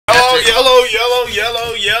Yellow, yellow,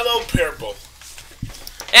 yellow, yellow, purple.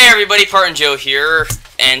 Hey everybody, PartenJoe here,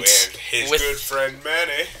 and his good friend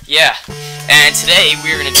Manny. Yeah, and today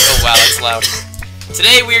we're gonna do. Oh wow, that's loud.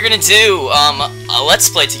 Today we're gonna do a let's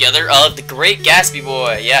play together of the Great Gatsby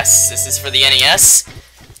Boy. Yes, this is for the NES. And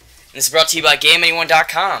this is brought to you by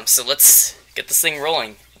GameAnyone.com. So let's get this thing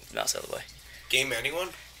rolling. Mouse out of the way. Game Anyone?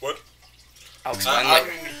 What? I'll explain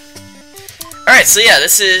later. Alright, so yeah,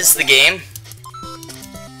 this is the game.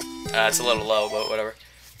 It's a little low, but whatever.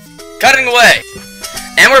 Cutting away!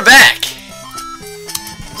 And we're back!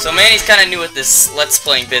 So Manny's kinda new at this Let's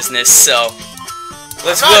Playing business, so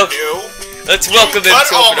let's welcome him to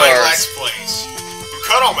cut all open my doors. Let's Plays. You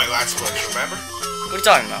cut all my Let's Plays, remember? What are you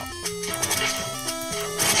talking about?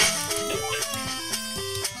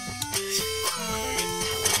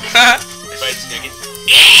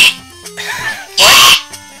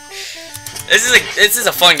 This is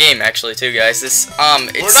a fun game actually too, guys.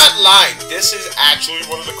 We're not lying. This is actually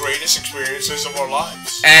one of the greatest experiences of our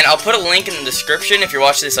lives. And I'll put a link in the description if you're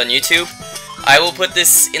watching this on YouTube. I will put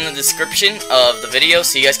this in the description of the video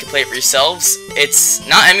so you guys can play it for yourselves. It's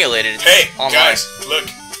not emulated. It's hey, online. Guys, look.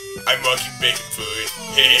 I'm monkey bacon food.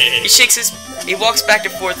 He shakes his... He walks back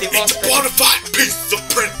and forth. It's a bona fide piece of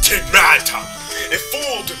printed matter. It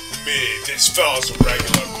fooled me. This fellow's a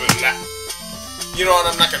regular black. You know what?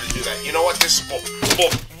 I'm not gonna do that. You know what? This is bull.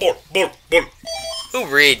 Who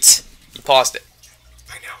reads? You paused it.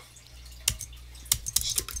 I know.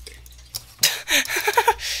 Stupid thing.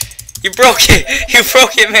 You broke it. You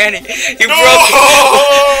broke it, Manny. You broke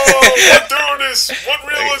What it. dudeness? What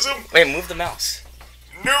realism? Wait, move the mouse.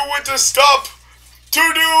 Knew when to stop. To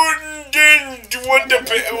do again.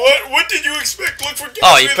 What did you expect? Look for Gatsby.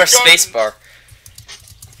 Oh, you press spacebar.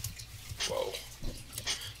 Whoa.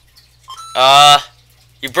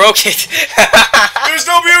 You broke it. There's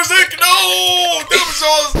no music. No,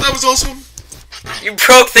 that was awesome. You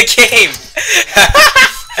broke the game.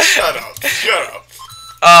 Shut up.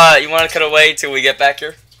 You want to cut away till we get back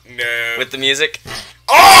here? No. With the music?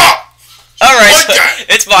 Ah! Alright, Like that.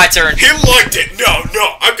 It's my turn. He liked it. No,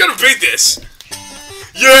 I'm gonna beat this.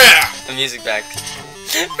 Yeah. The music back.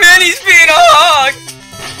 Manny's being a hog.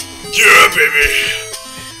 Yeah, baby.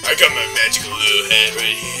 I got my magical little hat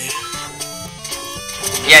right here.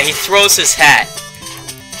 Yeah, he throws his hat.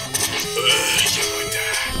 You like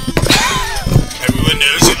that. Everyone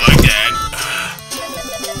knows you like that.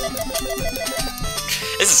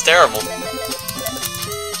 This is terrible.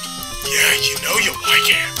 Yeah, you know you like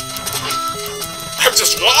it. I'm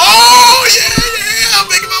just yeah, I'm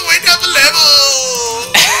making my way down the level.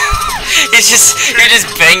 You're just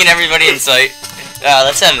banging everybody in sight.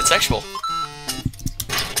 That sounded sexual.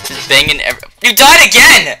 Just banging You died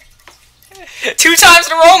again! 2 times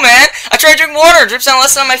in a row, man! I tried to drink water, it drips down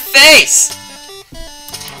less on my face!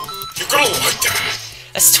 You're gonna like that.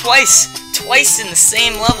 That's twice in the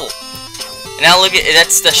same level. And now look at,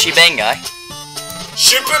 that's the shebang guy.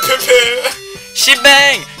 Shebang!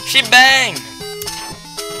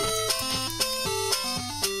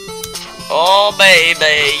 Oh,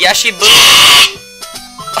 baby, yeah, she boo.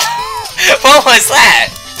 What was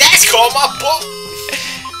that? That's called my book.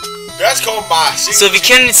 That's called my. So if you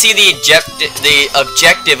couldn't see the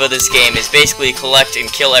objective of this game is basically collect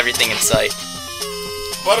and kill everything in sight.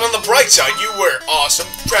 But on the bright side, you wear awesome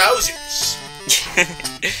trousers.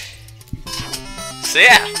 So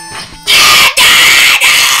yeah.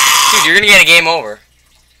 Dude, you're gonna get a game over.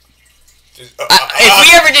 If we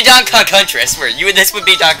ever did Donkey Kong Country, I swear, this would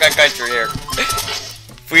be Donkey Kong Country here.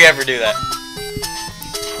 If we ever do that.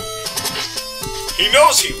 He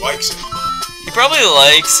knows he likes it. He probably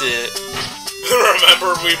likes it.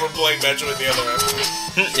 Remember we were playing Benjamin the other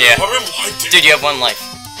end? Yeah. I really liked it. Dude, you have 1 life.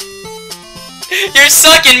 You're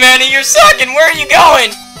sucking, Manny, you're sucking! Where are you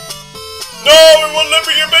going? No, it won't let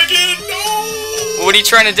me make it! No! What are you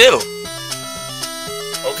trying to do?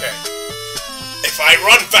 Okay. If I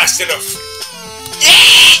run fast enough.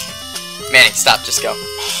 Manny, stop, just go.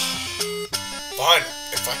 Fine.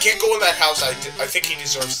 If I can't go in that house, I think he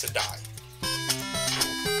deserves to die.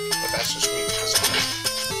 But that's just me because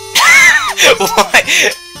What?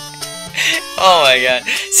 Oh my god.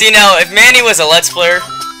 See now, if Manny was a Let's Player,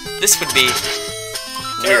 this would be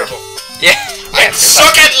terrible. Yeah. I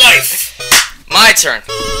suck at life! My turn.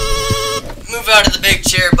 Move out of the big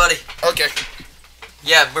chair, buddy. Okay.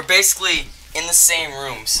 Yeah, we're basically in the same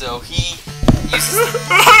room, so he uses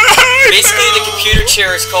basically the computer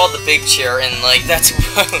chair is called the big chair, and like that's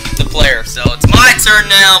the player. So it's my turn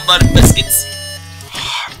now, Butter Biscuits.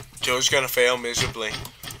 Joe's gonna fail miserably.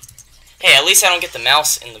 Hey, at least I don't get the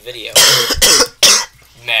mouse in the video.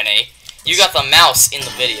 Manny. You got the mouse in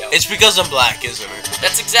the video. It's because I'm black, isn't it?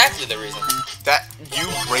 That's exactly the reason. That you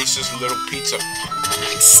racist little pizza.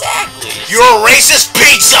 Exactly. You're a racist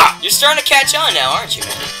pizza! You're starting to catch on now, aren't you,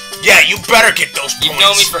 man? Yeah, you better get those points. You've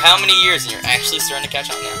known me for how many years, and you're actually starting to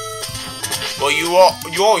catch on now. Well, you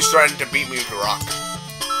always threatened to beat me with a rock.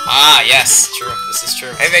 Ah, yes, true. This is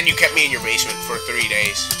true. And then you kept me in your basement for 3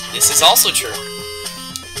 days. This is also true.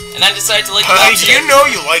 And I decided to like you know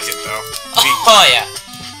you liked it though. Oh yeah,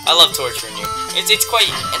 I love torturing you. It's quite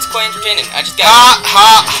entertaining. I just got. Ha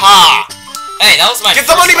ha ha! Hey, that was my. Get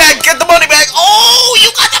the money back! Get the money back! Oh,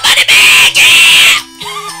 you got the money back!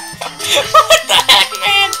 Yeah! What the heck,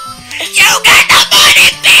 man? You got the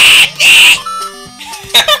money back!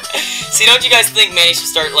 See, don't you guys think Manny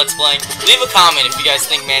should start Let's Playing? Leave a comment if you guys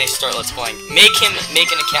think Manny should start Let's Playing. Make him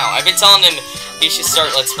make an account. I've been telling him he should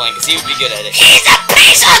start Let's Playing because he would be good at it. He's a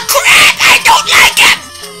piece of crap! I don't like him!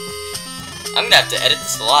 I'm gonna have to edit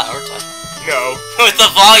this a lot, aren't I? No. With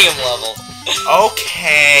the volume level.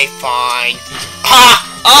 Okay, fine. Ha!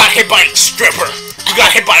 Got hit by a stripper. You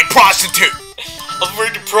got hit by a prostitute. A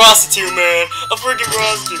freaking prostitute, man. A freaking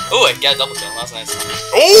prostitute. Oh, I got a double kill. That's nice.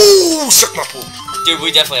 Oh, suck my poop. Dude,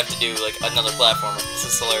 we definitely have to do, like, another platformer. This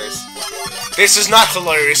is hilarious. This is not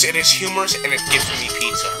hilarious. It is humorous, and it gives me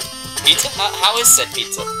pizza. Pizza? How is said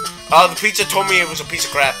pizza? The pizza told me it was a piece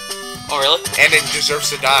of crap. Oh, really? And it deserves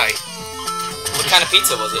to die. What kind of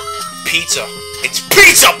pizza was it? Pizza. It's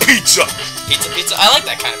pizza! Pizza. I like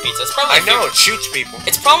that kind of pizza. It's probably I know, it shoots people.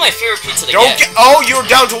 It's probably my favorite pizza to get. Oh, you're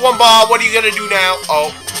down to 1 ball. What are you gonna do now? Oh.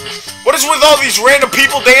 What is with all these random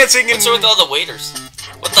people dancing and... What's with all the waiters?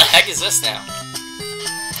 What the heck is this now?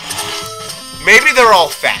 Maybe they're all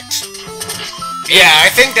fat. Yeah, I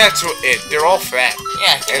think that's it. They're all fat.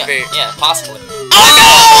 Yeah, yeah, possibly.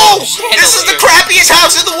 Oh no! This is the crappiest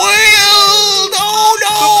house in the world! Oh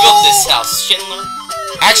no! Who built this house? Schindler?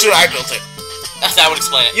 Actually, I built it. That would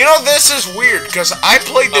explain it. You know, this is weird, because I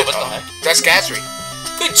played it. What the heck? That's Gatsby.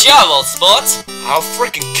 Good job, old sport. I'll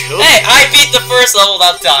freaking kill you. Hey, I beat the first level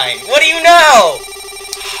without dying. What do you know?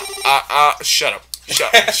 Shut up.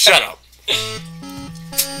 Shut up.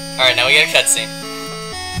 Alright, now we get a cutscene.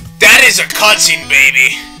 That is a cutscene,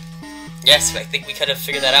 baby. Yes, I think we could have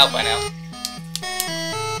figured that out by now.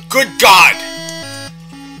 Good God.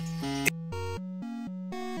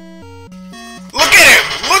 Look at him!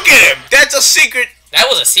 Look at him! That's a secret! That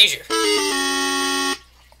was a seizure.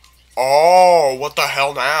 Oh, what the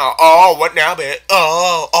hell now? Oh, what now, bitch?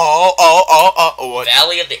 Oh, what?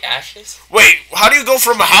 Valley of the Ashes? Wait, how do you go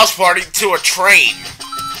from a house party to a train?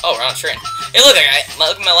 Oh, we're on a train. Hey, look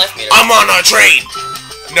at my life meter. I'm on a train!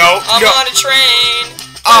 No, I'm on a train!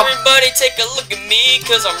 Everybody take a look at me,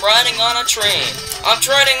 cause I'm riding on a train. I'm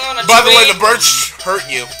riding on a train. By the way, the birds hurt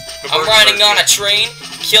you. I'm riding on a train,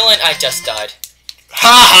 killing... I just died. Ha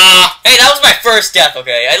ha! Hey, that was my first death,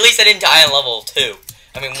 okay? At least I didn't die on level 2.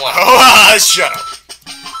 I mean, 1. Oh, shut up.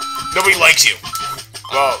 Nobody likes you.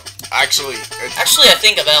 Well, actually... Actually, I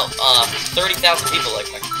think about 30,000 people like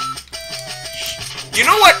me. You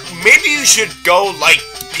know what? Maybe you should go like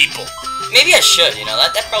people. Maybe I should, you know?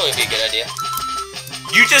 That'd probably be a good idea.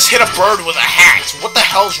 You just hit a bird with a hat. What the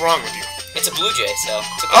hell's wrong with you? It's a blue jay, so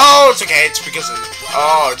it's okay. Oh, it's okay. It's because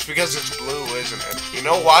it's blue, isn't it? You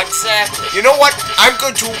know what? Exactly. You know what? I'm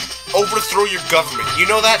going to overthrow your government. You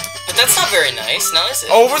know that? But that's not very nice, now is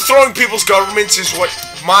it? Overthrowing people's governments is what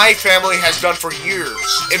my family has done for years,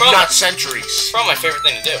 if not centuries. It's probably my favorite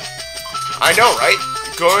thing to do. I know, right?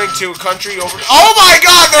 Going to a country over... Oh my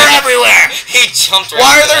God, they're everywhere! He jumped right.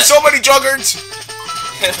 Why are there so many juggards?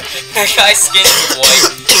 That guy's skin is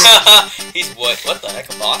white. He's white. What the heck,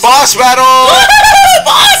 a boss? Boss battle!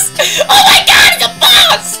 Boss! Oh my God, it's a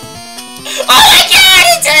boss! Oh my God,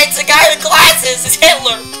 it's a guy with glasses. It's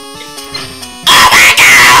Hitler. Oh my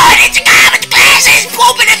God, it's a guy with glasses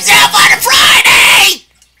pooping himself on a Friday!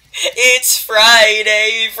 It's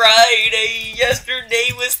Friday.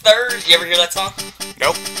 Yesterday was Thursday. You ever hear that song?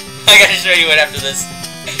 Nope. I gotta show you it after this.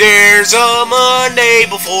 There's a Monday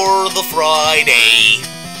before the Friday.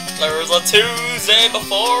 There's a Tuesday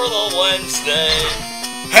before the Wednesday.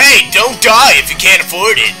 Hey, don't die if you can't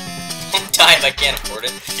afford it. Don't die if I can't afford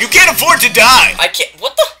it. You can't afford to die. I can't.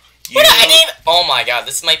 What the? What? I didn't even. Oh my God,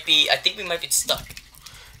 this might be. I think we might be stuck.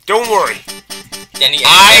 Don't worry. Any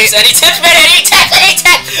tips? Any tips, man? Any tips? Any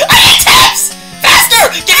tips? I need tips!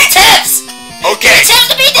 Faster! Give me tips! Okay. Give me tips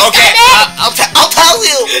to beat this guy, man! I'll tell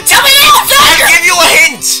you. Tell me now, faster! I'll give you a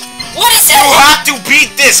hint. What is it? You have to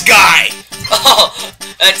beat this guy. Oh,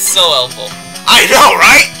 that's so helpful. I know,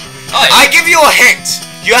 right? Oh, yeah. I give you a hint.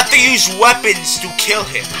 You have to use weapons to kill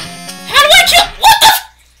him. How do I kill? What the?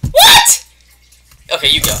 What? Okay,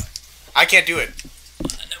 you go. I can't do it.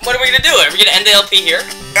 What are we gonna do? Are we gonna end the LP here?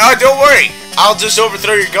 Don't worry. I'll just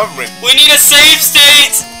overthrow your government. We need a save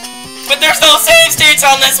state! But there's no save states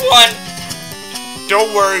on this one!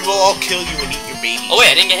 Don't worry, we'll all kill you and eat your baby. Oh wait,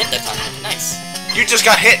 I didn't get hit that time. Nice. You just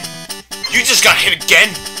got hit. You just got hit again.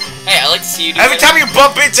 Hey, I like to see you do Every time you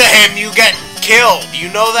bump into him, you get killed. You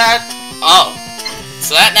know that? Oh.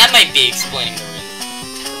 So that might be explaining the reason.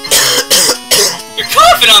 You're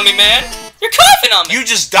coughing on me, man! You're coughing on me! You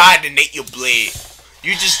just died to Nate your blade.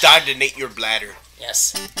 You just died to Nate your bladder.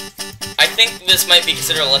 Yes. I think this might be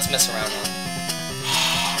considered a let's mess around one.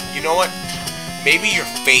 You know what? Maybe your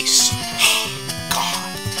face. God.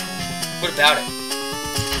 What about it?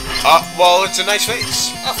 Well, it's a nice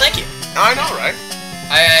face. Oh, thank you. I know, right?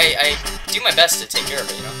 I do my best to take care of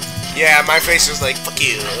it, you know? Yeah, my face is like, fuck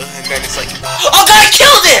you. And then it's like, oh god, I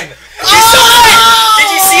killed him! You saw that? Did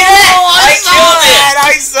you see that? I killed him!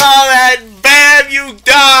 I saw that! Bam, you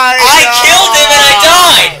died! I killed him and I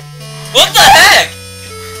died! What the heck?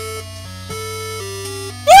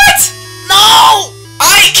 What? No!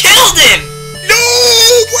 I killed him! No!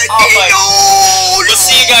 Wendy, no! We'll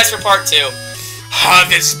see you guys for part 2.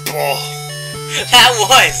 This bull. That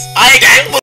was.